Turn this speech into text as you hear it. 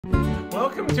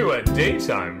Welcome to a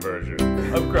daytime version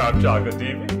of Craft Chocolate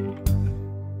TV.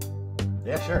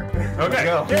 Yeah, sure.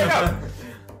 Okay. Let's go. Yeah.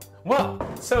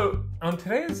 Well, so on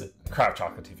today's Craft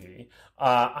Chocolate TV,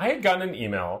 I had gotten an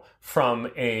email from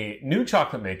a new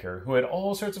chocolate maker who had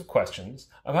all sorts of questions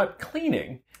about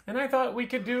cleaning. And I thought we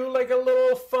could do like a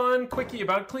little fun quickie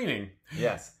about cleaning.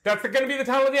 Yes. That's going to be the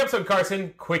title of the episode,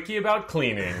 Carson. Quickie about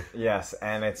cleaning. Yes,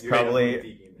 and it's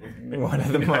probably one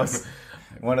of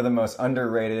the most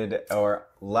underrated or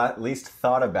least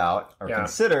thought about or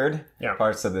considered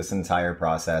parts of this entire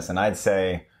process. And I'd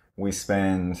say we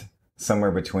spend somewhere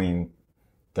between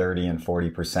 30 and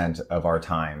 40% of our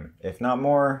time, if not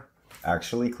more,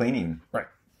 actually cleaning. Right.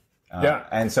 Yeah.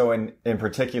 And so in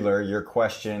particular, your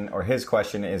question or his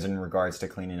question is in regards to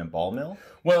cleaning a ball mill?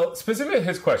 Well, specifically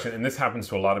his question, and this happens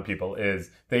to a lot of people,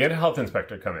 is they get a health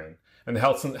inspector come in, and the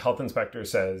health inspector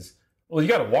says, well, you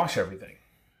got to wash everything,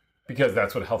 because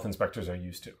that's what health inspectors are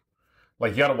used to.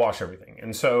 Like, you got to wash everything.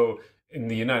 And so in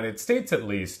the United States, at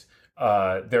least,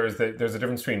 there's a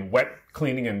difference between wet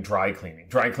cleaning and dry cleaning.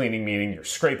 Dry cleaning meaning you're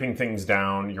scraping things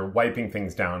down, you're wiping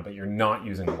things down, but you're not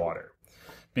using water.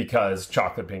 Because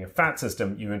chocolate being a fat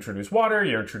system, you introduce water,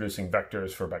 you're introducing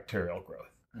vectors for bacterial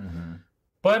growth. Mm-hmm.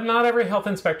 But not every health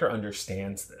inspector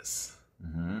understands this.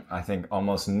 Mm-hmm. I think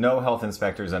almost no health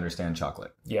inspectors understand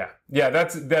chocolate. Yeah,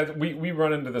 we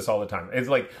run into this all the time. It's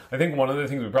like, I think one of the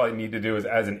things we probably need to do is,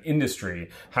 as an industry,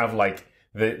 have like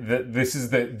this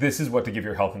is what to give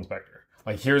your health inspector.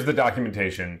 Like, here's the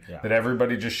documentation that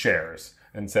everybody just shares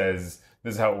and says,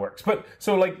 this is how it works. But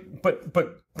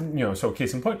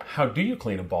case in point, how do you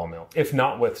clean a ball mill if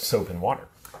not with soap and water?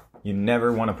 You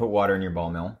never want to put water in your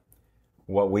ball mill.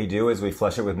 What we do is we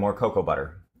flush it with more cocoa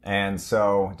butter. And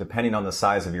so depending on the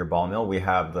size of your ball mill, we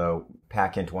have the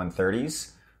Packint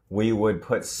 130s. We would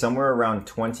put somewhere around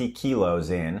 20 kilos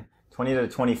in, 20 to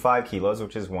 25 kilos,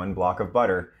 which is one block of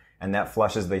butter, and that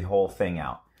flushes the whole thing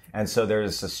out. And so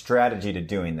there's a strategy to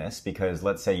doing this, because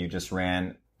let's say you just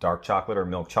ran dark chocolate or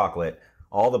milk chocolate.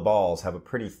 All the balls have a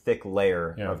pretty thick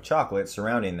layer of chocolate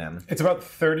surrounding them. It's about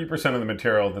 30% of the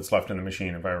material that's left in the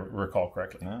machine, if I recall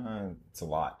correctly. It's a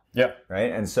lot. Yeah.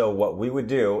 Right? And so what we would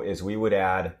do is we would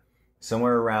add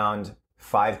somewhere around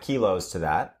 5 kilos to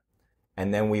that.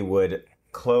 And then we would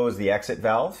close the exit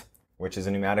valve, which is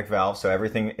a pneumatic valve. So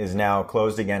everything is now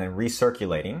closed again and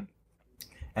recirculating.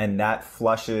 And that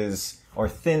flushes or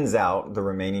thins out the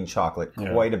remaining chocolate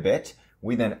quite a bit.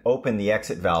 We then open the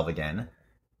exit valve again,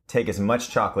 take as much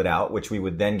chocolate out, which we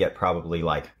would then get probably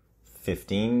like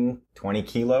 15, 20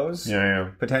 kilos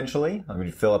potentially.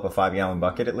 We'd fill up a 5-gallon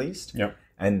bucket at least. Yep.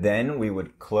 And then we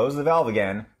would close the valve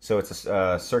again, so it's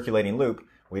a circulating loop.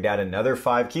 We'd add another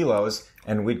 5 kilos,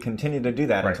 and we'd continue to do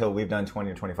that until we've done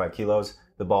 20 or 25 kilos.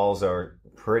 The balls are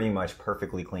pretty much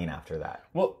perfectly clean after that.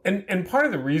 Well, and part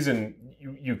of the reason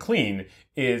you clean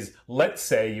is, let's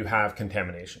say you have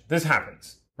contamination. This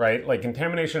happens. Right? Like,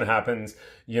 contamination happens.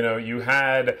 You know, you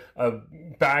had a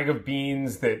bag of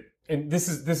beans that, and this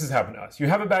has happened to us. You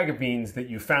have a bag of beans that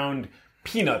you found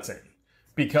peanuts in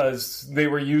because they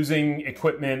were using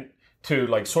equipment to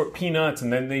like sort peanuts,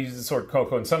 and then they used to sort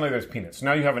cocoa, and suddenly there's peanuts. So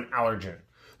now you have an allergen.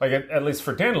 Like, at least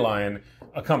for Dandelion,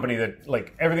 a company that,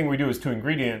 like, everything we do is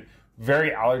 2-ingredient, very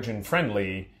allergen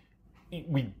friendly.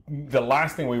 The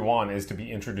last thing we want is to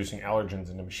be introducing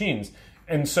allergens into machines.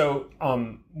 And so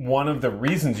one of the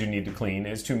reasons you need to clean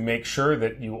is to make sure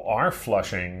that you are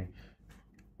flushing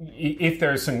if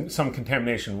there's some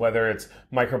contamination, whether it's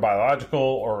microbiological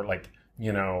or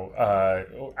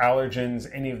allergens,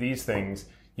 any of these things.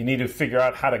 You need to figure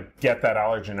out how to get that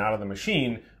allergen out of the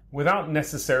machine without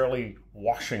necessarily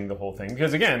washing the whole thing.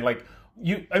 Because again,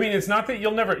 it's not that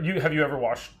have you ever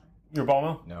washed your ball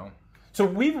mill? No. So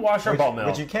we've washed our ball mill.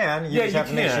 Which you can. You just have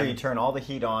to make sure you turn all the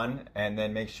heat on and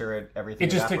then make sure everything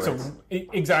evaporates.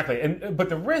 Exactly. But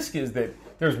the risk is that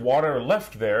there's water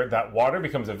left there. That water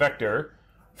becomes a vector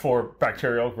for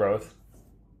bacterial growth.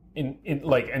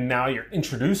 And now you're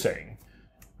introducing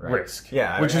risk.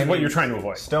 Yeah. Which is what you're trying to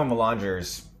avoid. Stone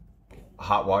melangers,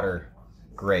 hot water,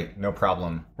 great, no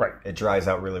problem. Right. It dries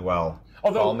out really well.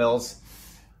 Although ball mills,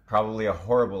 probably a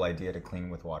horrible idea to clean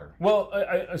with water. Well,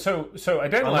 so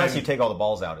unless you take all the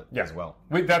balls out as well.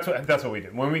 That's what we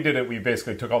did. When we did it, we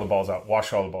basically took all the balls out,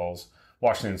 washed all the balls,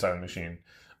 washed the inside of the machine.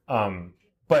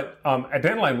 But at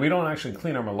Dandelion, we don't actually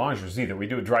clean our melangers either. We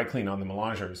do a dry clean on the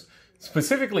melangers,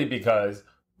 specifically because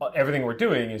everything we're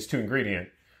doing is 2-ingredient.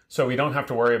 So we don't have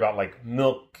to worry about like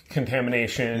milk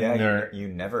contamination. Yeah, you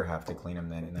never have to clean them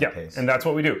then in that case. And that's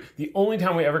what we do. The only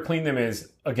time we ever clean them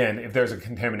is, again, if there's a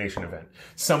contamination event.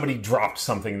 Somebody dropped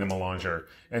something in the melanger,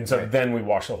 and so then we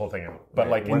wash the whole thing out.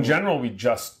 But in general, we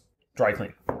just dry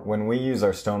clean. When we use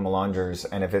our stone melangers,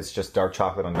 and if it's just dark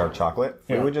chocolate on dark chocolate,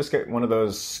 we would just get one of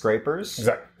those scrapers.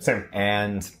 Exactly. Same.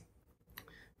 And I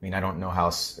mean, I don't know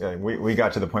how we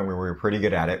got to the point where we were pretty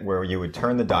good at it, where you would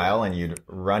turn the dial and you'd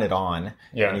run it on,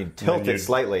 and you'd tilt it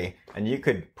slightly, and you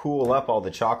could pool up all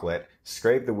the chocolate,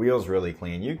 scrape the wheels really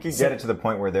clean. You could get it to the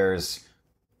point where there's,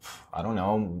 I don't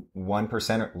know,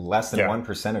 1% or less than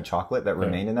 1% of chocolate that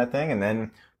remained in that thing, and then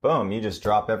boom, you just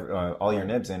drop all your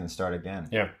nibs in and start again.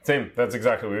 Yeah, same. That's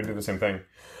exactly, we would do the same thing.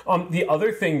 The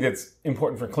other thing that's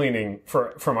important for cleaning,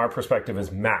 from our perspective,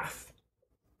 is math.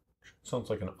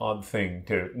 Sounds like an odd thing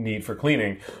to need for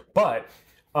cleaning, but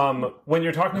when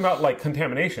you're talking about like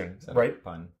contamination, right?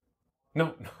 Fun.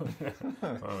 No.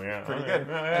 Oh yeah, pretty good.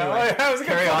 Anyway, that was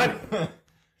carry on.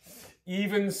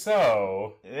 Even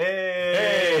so,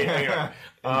 hey. Anyway,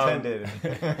 Intended.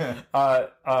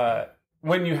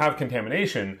 When you have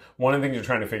contamination, one of the things you're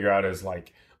trying to figure out is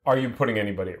like, are you putting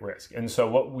anybody at risk? And so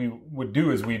what we would do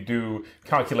is we do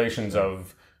calculations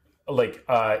of like,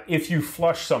 if you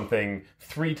flush something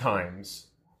 3 times,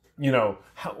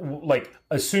 like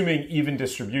assuming even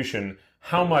distribution,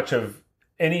 how much of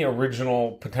any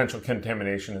original potential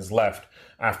contamination is left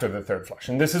after the 3rd flush.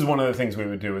 And this is one of the things we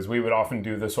would do, is we would often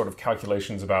do the sort of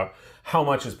calculations about how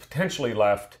much is potentially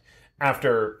left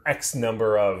after X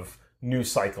number of new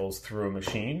cycles through a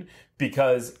machine.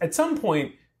 Because at some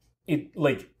point, it,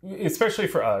 like, especially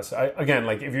for us, again,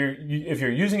 like if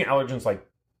you're using allergens like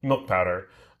milk powder,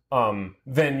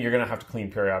 then you're going to have to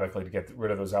clean periodically to get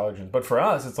rid of those allergens. But for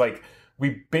us, it's like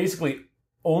we basically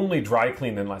only dry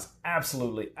clean unless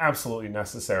absolutely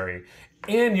necessary.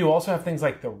 And you also have things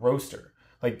like the roaster.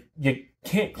 Like you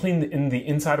can't clean the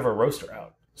inside of a roaster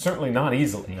out. Certainly not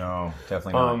easily. No,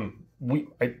 definitely not. I'm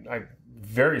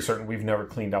very certain we've never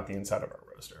cleaned out the inside of our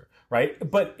roaster, right?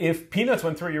 But if peanuts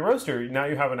went through your roaster, now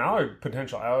you have an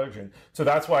potential allergen. So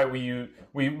that's why we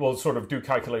will sort of do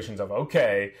calculations of,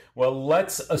 okay, well,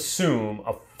 let's assume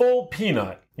a full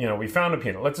peanut, we found a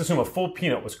peanut. Let's assume a full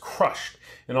peanut was crushed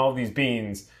in all of these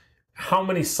beans. How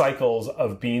many cycles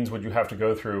of beans would you have to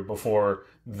go through before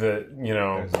there's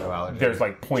no allergen. There's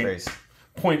like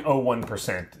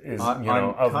 0.01% is,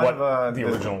 of what the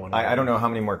original one. I don't know how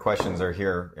many more questions are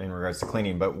here in regards to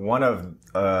cleaning, but one of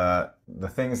the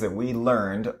things that we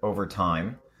learned over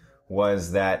time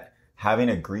was that having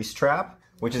a grease trap,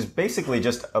 which is basically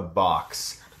just a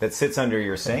box that sits under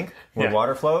your sink where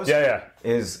water flows,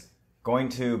 is going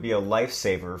to be a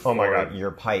lifesaver for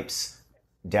your pipes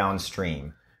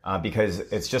downstream, because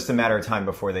it's just a matter of time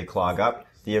before they clog up.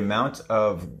 The amount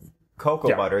of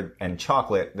cocoa butter and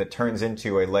chocolate that turns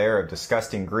into a layer of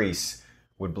disgusting grease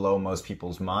would blow most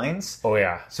people's minds. Oh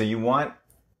yeah. So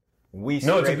we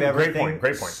scrape everything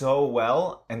great point. so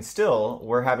well, and still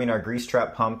we're having our grease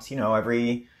trap pumped,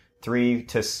 every 3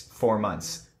 to 4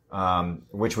 months,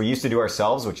 which we used to do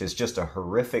ourselves, which is just a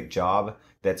horrific job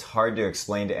that's hard to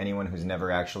explain to anyone who's never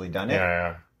actually done it.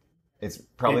 Yeah. It's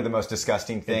probably the most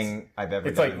disgusting thing I've ever done.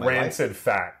 It's like in my rancid life.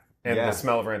 fat and the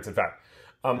smell of rancid fat.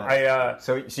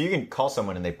 So you can call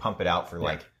someone and they pump it out for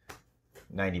like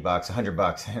 $90,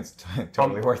 $100, and it's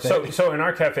totally worth it. So in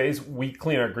our cafes, we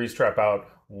clean our grease trap out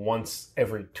once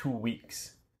every 2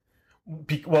 weeks.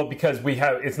 Because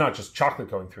it's not just chocolate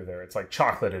going through there. It's like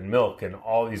chocolate and milk and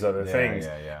all these other things.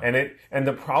 And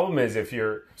the problem is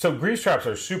so grease traps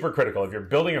are super critical. If you're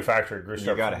building a factory, grease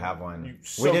traps. You got to have one.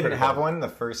 We didn't have one the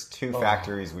first 2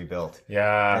 factories we built.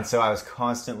 Yeah. And so I was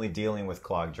constantly dealing with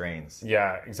clogged drains.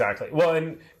 Yeah, exactly. Well,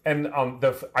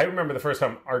 I remember the first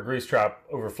time our grease trap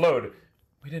overflowed,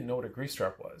 we didn't know what a grease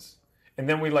trap was. And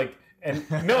then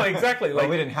no, exactly. Well,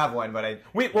 we didn't have one, but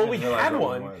we had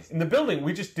one in the building.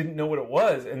 We just didn't know what it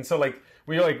was, and so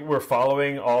we're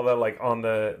following all the on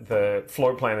the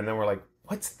floor plan, and then we're like,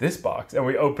 "What's this box?" And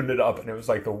we opened it up, and it was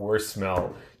like the worst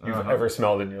smell you've ever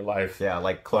smelled in your life. Yeah,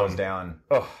 like closed down.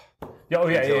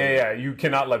 Yeah. You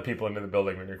cannot let people into the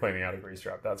building when you're cleaning out a grease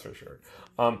trap. That's for sure.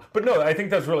 But no, I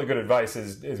think that's really good advice.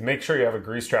 Is make sure you have a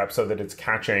grease trap so that it's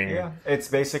catching. Yeah, it's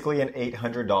basically an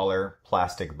 $800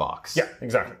 plastic box. Yeah,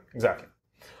 exactly.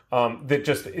 That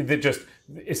just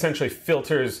essentially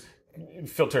filters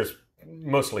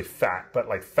mostly fat, but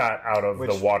like fat out of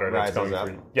the water that's going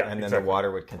through. Yeah, and then the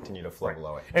water would continue to flow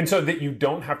below it. And so that you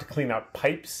don't have to clean out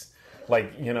pipes.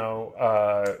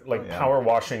 Power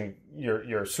washing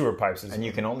your sewer pipes. And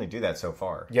you can only do that so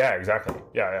far. Yeah, exactly.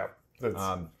 Yeah.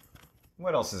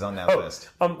 What else is on that list?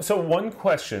 So one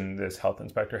question this health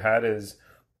inspector had is,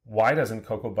 why doesn't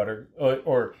cocoa butter,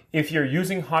 or if you're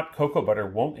using hot cocoa butter,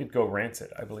 won't it go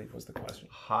rancid? I believe was the question.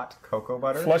 Hot cocoa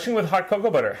butter? Flushing with hot cocoa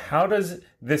butter. How does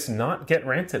this not get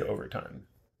rancid over time?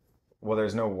 Well,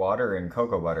 there's no water in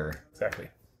cocoa butter. Exactly.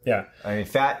 Yeah. I mean,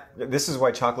 this is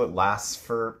why chocolate lasts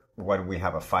for, what do we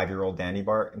have, a 5-year-old dandy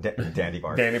bar? Dandy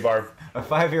bar. Dandy bar. A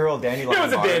 5-year-old dandelion It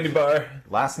was a bar dandy bar.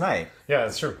 last night. Yeah,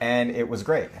 that's true. And it was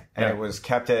great. And it was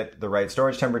kept at the right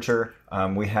storage temperature.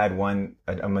 We had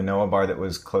a Manoa bar that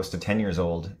was close to 10 years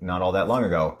old not all that long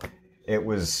ago. It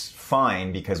was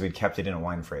fine because we'd kept it in a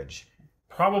wine fridge.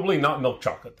 Probably not milk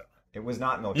chocolate, though. It was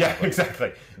not milk Yeah, chocolate.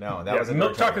 exactly. No, that was a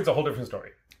milk chocolate's a whole different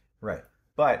story. Right.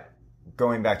 But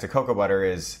going back to cocoa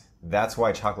butter that's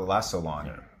why chocolate lasts so long.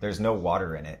 Yeah. There's no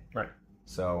water in it. Right.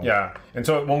 So yeah, and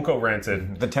so it won't go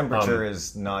rancid. The temperature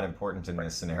is not important in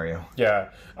this scenario. Yeah.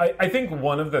 I think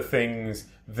one of the things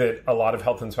that a lot of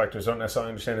health inspectors don't necessarily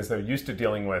understand is they're used to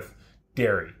dealing with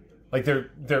dairy. Like they're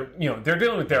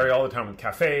dealing with dairy all the time with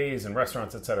cafes and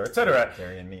restaurants, et cetera, et cetera.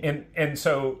 Dairy and meat. And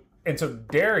so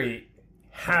dairy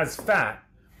has fat,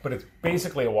 but it's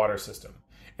basically a water system.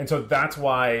 And so that's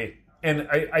why, and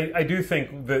I do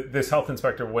think that this health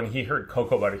inspector, when he heard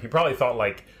cocoa butter, he probably thought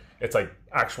like it's like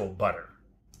actual butter.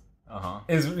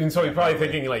 And so he's probably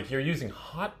thinking like, you're using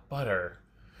hot butter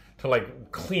to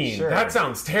like clean. Sure. That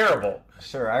sounds terrible.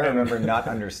 Sure, I remember not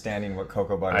understanding what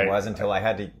cocoa butter was until I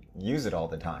had to use it all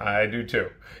the time. I do too.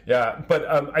 Yeah, but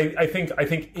I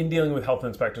think in dealing with health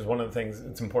inspectors, one of the things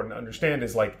that's important to understand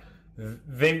is like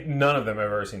none of them have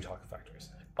ever seen chocolate factories.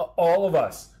 All of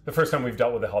us, the first time we've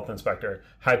dealt with a health inspector,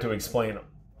 had to explain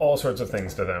all sorts of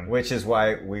things to them. Which is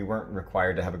why we weren't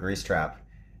required to have a grease trap.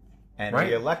 And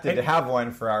we elected to have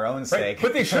one for our own sake.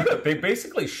 But they should have. They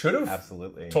basically should have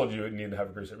absolutely told you you needed to have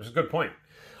a grease trap. It was a good point.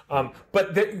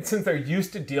 But since they're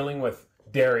used to dealing with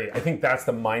dairy, I think that's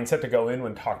the mindset to go in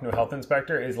when talking to a health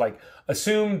inspector is like,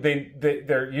 assume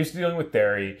they're used to dealing with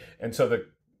dairy. And so the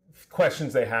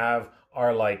questions they have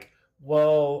are like,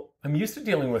 well, I'm used to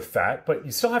dealing with fat, but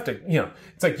you still have to,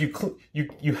 it's like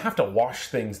you have to wash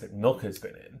things that milk has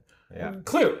been in. Yeah.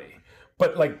 Clearly.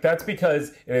 But like that's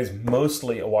because it is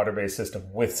mostly a water-based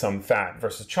system with some fat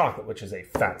versus chocolate, which is a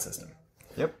fat system.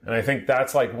 Yep. And I think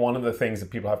that's like one of the things that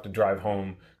people have to drive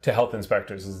home to health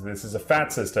inspectors is this is a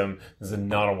fat system. This is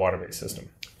not a water-based system.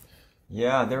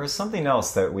 Yeah, there was something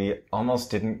else that we almost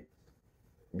didn't,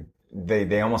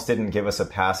 they almost didn't give us a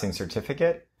passing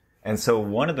certificate. And so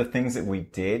one of the things that we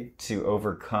did to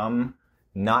overcome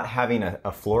not having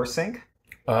a floor sink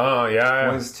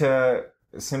was to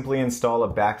simply install a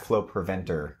backflow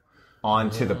preventer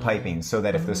onto the piping so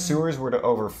that if the sewers were to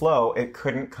overflow, it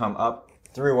couldn't come up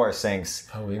through our sinks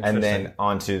and then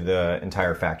onto the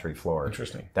entire factory floor.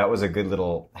 Interesting. That was a good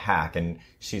little hack. And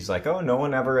she's like, oh, no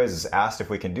one ever has asked if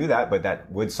we can do that, but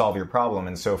that would solve your problem.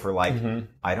 And so for like,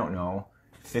 I don't know,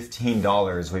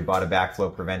 $15, we bought a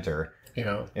backflow preventer.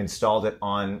 Yeah. Installed it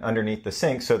underneath the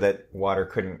sink so that water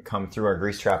couldn't come through our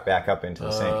grease trap back up into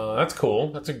the sink. That's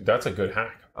cool. That's a good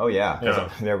hack. Oh yeah.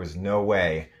 There was no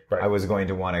way I was going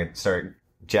to want to start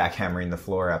jackhammering the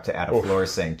floor up to add a floor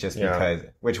sink just because,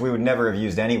 which we would never have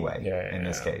used anyway in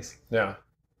this case. Yeah.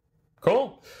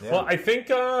 Cool. Yeah. Well, I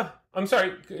think, I'm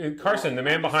sorry, Carson, the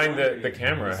man behind the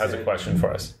camera has a question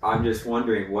for us. I'm just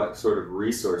wondering what sort of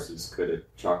resources could a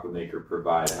chocolate maker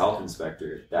provide a health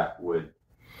inspector that would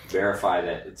verify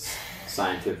that it's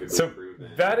scientifically proven.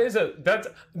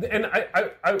 And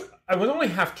I was only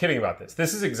half kidding about this.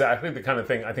 This is exactly the kind of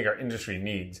thing I think our industry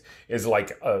needs is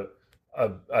like a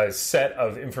set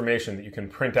of information that you can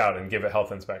print out and give a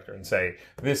health inspector and say,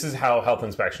 this is how health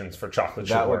inspections for chocolate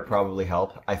should work. That would probably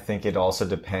help. I think it also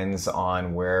depends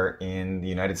on where in the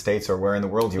United States or where in the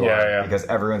world you are, because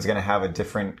everyone's going to have a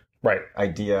different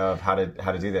idea of how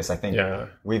to do this. I think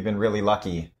we've been really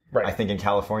lucky. Right. I think in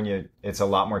California, it's a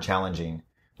lot more challenging.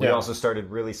 We also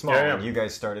started really small, and you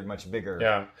guys started much bigger.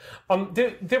 Yeah.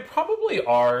 There probably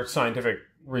are scientific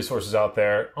resources out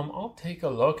there. I'll take a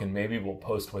look, and maybe we'll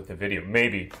post with the video.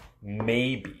 Maybe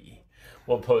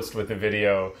we'll post with the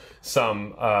video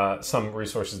some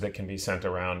resources that can be sent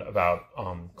around about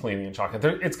cleaning and chocolate.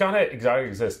 It's got to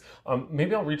exist.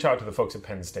 Maybe I'll reach out to the folks at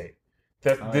Penn State.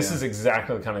 This is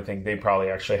exactly the kind of thing they probably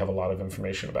actually have a lot of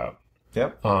information about.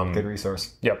 Yep. Good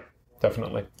resource. Yep.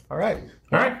 Definitely. All right.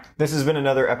 This has been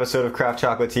another episode of Craft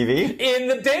Chocolate TV. In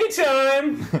the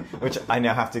daytime! Which I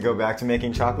now have to go back to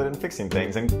making chocolate and fixing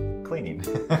things and cleaning.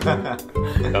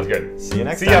 Sounds good. See you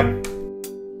next time. Ya.